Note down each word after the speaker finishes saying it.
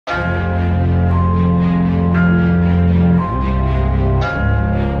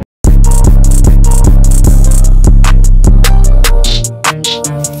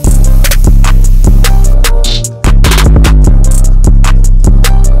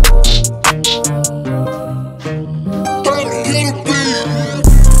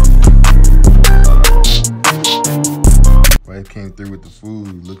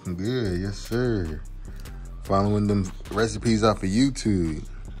following them recipes off of YouTube.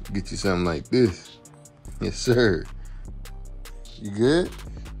 Get you something like this. Yes, sir. You good?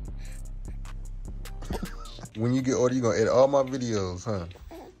 When you get older, you gonna edit all my videos, huh?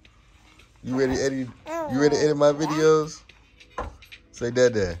 You ready to edit? You ready to edit my videos? Say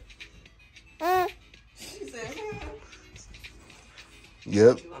that.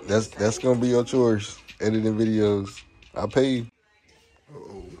 Yep, that's gonna be your chores. Editing videos. I'll pay you.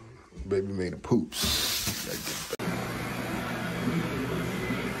 Uh-oh, baby made a poops.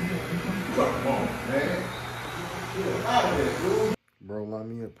 Come on, man. Bro,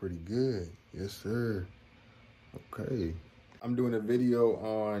 line me up pretty good. Yes, sir. Okay. I'm doing a video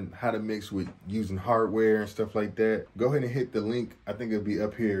on how to mix with using hardware and stuff like that. Go ahead and hit the link. I think it'll be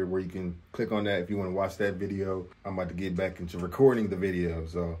up here where you can click on that if you want to watch that video. I'm about to get back into recording the video,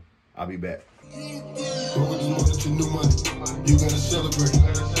 so I'll be back. You gotta celebrate.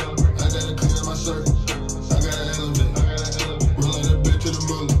 I gotta clean my shirt. I gotta elevate. Rolling that bitch to the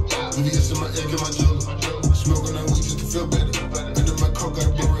moon. VVS in my egg and my jewelry. Smoking on weed just to feel better. Into my coke, got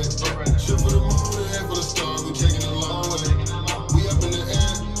a beret. Shit for the moon and head for the stars. We taking a long way. We up in the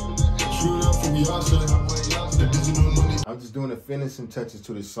air. True enough from Beyonce. The digital money. I'm just doing the finishing touches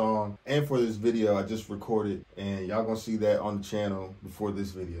to this song. And for this video, I just recorded. And y'all gonna see that on the channel before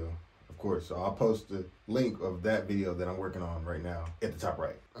this video. Course, so I'll post the link of that video that I'm working on right now at the top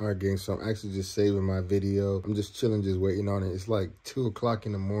right. All right, gang, so I'm actually just saving my video. I'm just chilling, just waiting on it. It's like 2 o'clock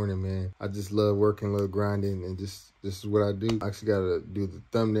in the morning, man. I just love working, love grinding, and this is what I do. I actually gotta do the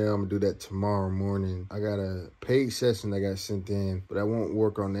thumbnail. I'm gonna do that tomorrow morning. I got a paid session that got sent in, but I won't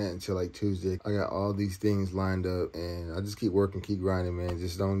work on that until like Tuesday. I got all these things lined up, and I just keep working, keep grinding, man.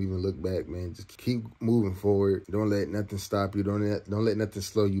 Just don't even look back, man. Just keep moving forward. Don't let nothing stop you. Don't let nothing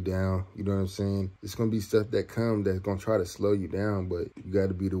slow you down. You know what I'm saying? It's gonna be stuff that come that's gonna try to slow you down, but you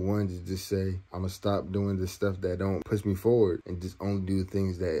gotta be the one to just say, I'm gonna stop doing the stuff that don't push me forward and just only do the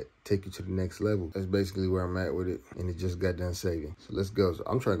things that take you to the next level. That's basically where I'm at with it, and it just got done saving. So let's go. So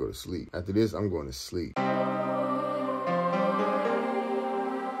I'm trying to go to sleep. After this, I'm going to sleep.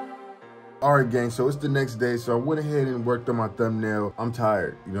 All right, gang, so it's the next day, so I went ahead and worked on my thumbnail. I'm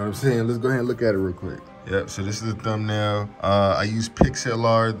tired, you know what I'm saying? Let's go ahead and look at it real quick. Yep, so this is the thumbnail. I use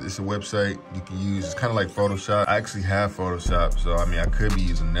Pixlr. It's a website you can use. It's kind of like Photoshop. I actually have Photoshop, so I mean, I could be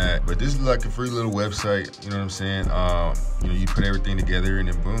using that. But this is like a free little website, you know what I'm saying? You know, you put everything together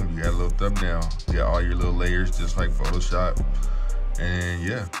and then boom, you got a little thumbnail. You got all your little layers just like Photoshop. And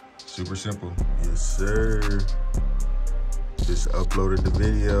yeah, super simple. Yes, sir. Just uploaded the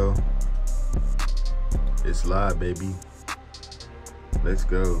video. It's live, baby. Let's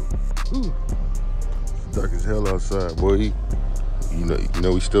go. Ooh. It's dark as hell outside, boy. You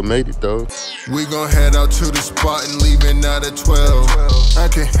know we still made it though. We gon' head out to the spot and leaving out at 12. I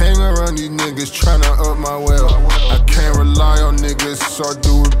can hang around these niggas tryna up my wealth. I can't rely on niggas, so I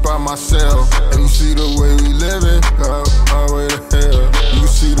do it by myself. And you see the way we living, my way to hell. You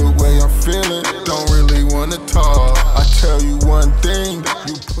see the way I'm feeling, don't really wanna talk. I tell you one thing,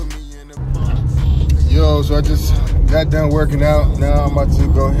 you put me in the... Yo, so I just got done working out. Now I'm about to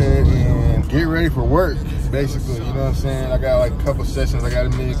go ahead and get ready for work, basically, you know what I'm saying? I got like a couple sessions I gotta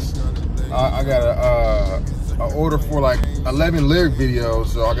mix. I got a order for like 11 lyric videos,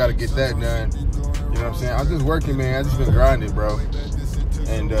 so I gotta get that done. You know what I'm saying? I'm just working, man. I just been grinding, bro.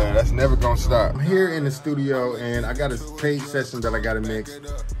 And that's never gonna stop. I'm here in the studio and I got a paid session that I gotta mix.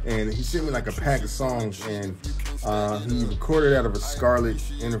 And he sent me like a pack of songs, and he recorded out of a Scarlett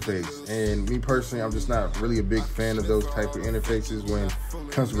interface. And me personally, I'm just not really a big fan of those type of interfaces when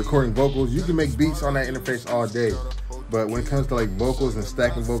it comes to recording vocals. You can make beats on that interface all day, but when it comes to like vocals and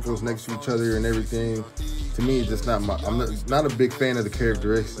stacking vocals next to each other and everything, to me, it's just not my, I'm not a big fan of the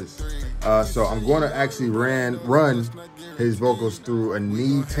characteristics. So I'm going to actually run his vocals through a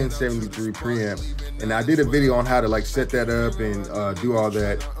Neve 1073 preamp. And I did a video on how to like set that up and do all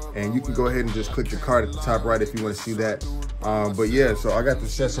that. And you can go ahead and just click the card at the top right if you want to see that. But yeah, so I got the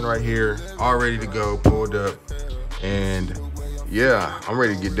session right here, all ready to go, pulled up. And yeah, I'm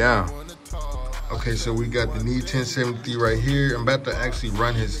ready to get down. Okay, so we got the Neve 1073 right here. I'm about to actually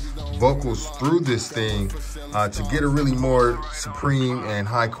run his vocals through this thing to get a really more supreme and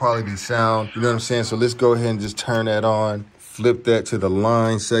high quality sound. You know what I'm saying? So let's go ahead and just turn that on. Flip that to the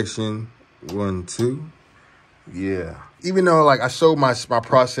line section. 1, 2. Yeah. Even though like I showed my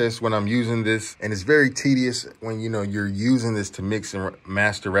process when I'm using this, and it's very tedious when, you know, you're using this to mix and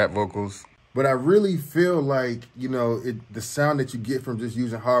master rap vocals. But I really feel like, you know, the sound that you get from just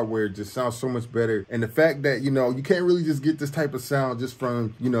using hardware just sounds so much better. And the fact that, you know, you can't really just get this type of sound just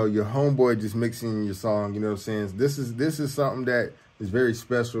from, you know, your homeboy just mixing your song, you know what I'm saying? This is something that is very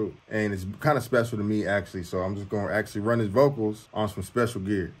special, and it's kind of special to me actually. So I'm just going to actually run his vocals on some special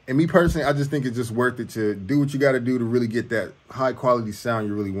gear. And me personally, I just think it's just worth it to do what you got to do to really get that high quality sound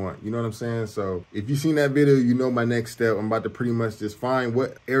you really want. You know what I'm saying? So if you've seen that video, you know my next step. I'm about to pretty much just find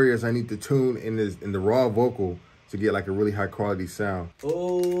what areas I need to tune in the raw vocal to get like a really high quality sound.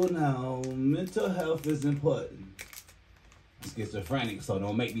 Oh, now mental health is important. I'm schizophrenic, so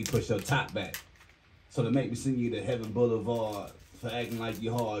don't make me push your top back. So to make me send you to Heaven Boulevard for acting like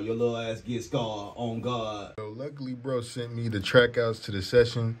you hard, your little ass get scarred on God. So luckily, bro sent me the track outs to the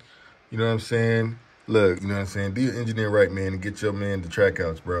session. You know what I'm saying? Look, you know what I'm saying? Do your engineer right, man, and get your man the track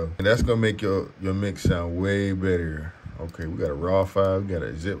outs, bro. And that's gonna make your mix sound way better. Okay, we got a raw file, we got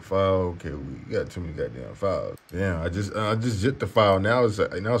a zip file. Okay, we got too many goddamn files. Damn, I just zipped the file. Now it's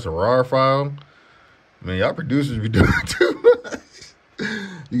a raw file. Man, y'all producers be doing too much.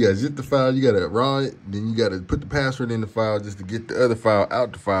 You gotta zip the file, you gotta raw it, then you gotta put the password in the file just to get the other file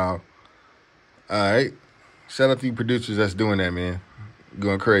out the file. All right, shout out to you producers that's doing that, man.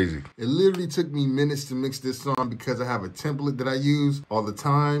 Going crazy. It literally took me minutes to mix this song because I have a template that I use all the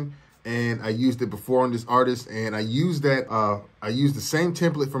time. And I used it before on this artist, and I used that, I used the same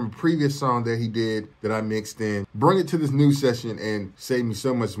template from a previous song that he did that I mixed in, bring it to this new session and save me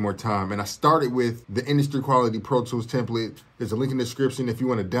so much more time. And I started with the industry quality Pro Tools template. There's a link in the description if you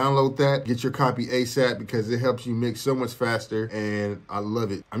want to download that, get your copy ASAP because it helps you mix so much faster, and I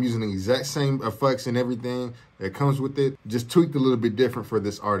love it. I'm using the exact same effects and everything that comes with it, just tweaked a little bit different for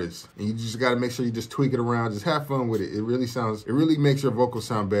this artist. And you just gotta make sure you just tweak it around, just have fun with it. It really makes your vocals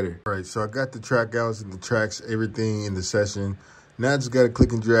sound better. All right, so I got the track outs and the tracks, everything in the session. Now I just gotta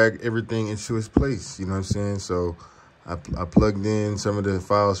click and drag everything into its place, you know what I'm saying? So I plugged in some of the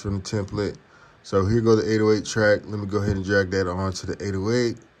files from the template. So here go the 808 track. Let me go ahead and drag that onto the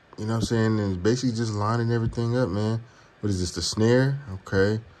 808. You know what I'm saying? And it's basically just lining everything up, man. What is this, the snare?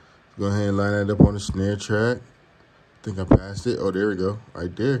 Okay. Go ahead and line that up on the snare track. I think I passed it. Oh, there we go,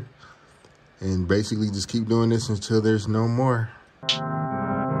 right there. And basically just keep doing this until there's no more. All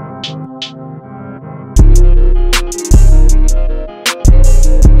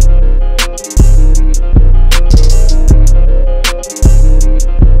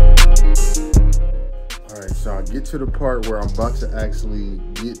right, so I get to the part where I'm about to actually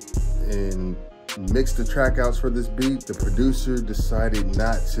get and mix the track outs for this beat. The producer decided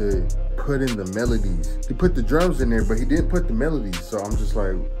not to put in the melodies. He put the drums in there, but he didn't put the melodies. So I'm just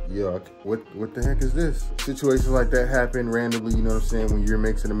like, yo, what the heck is this? Situations like that happen randomly, you know what I'm saying, when you're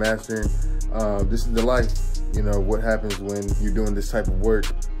mixing and mastering. This is the life, you know, what happens when you're doing this type of work.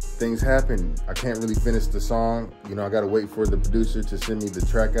 Things happen. I can't really finish the song. You know, I gotta wait for the producer to send me the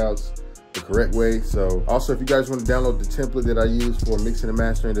track outs the correct way. So also, if you guys want to download the template that I use for mixing and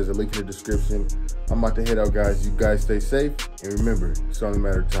mastering, there's a link in the description. I'm about to head out, guys. You guys stay safe, and remember, it's only a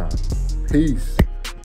matter of time. Peace.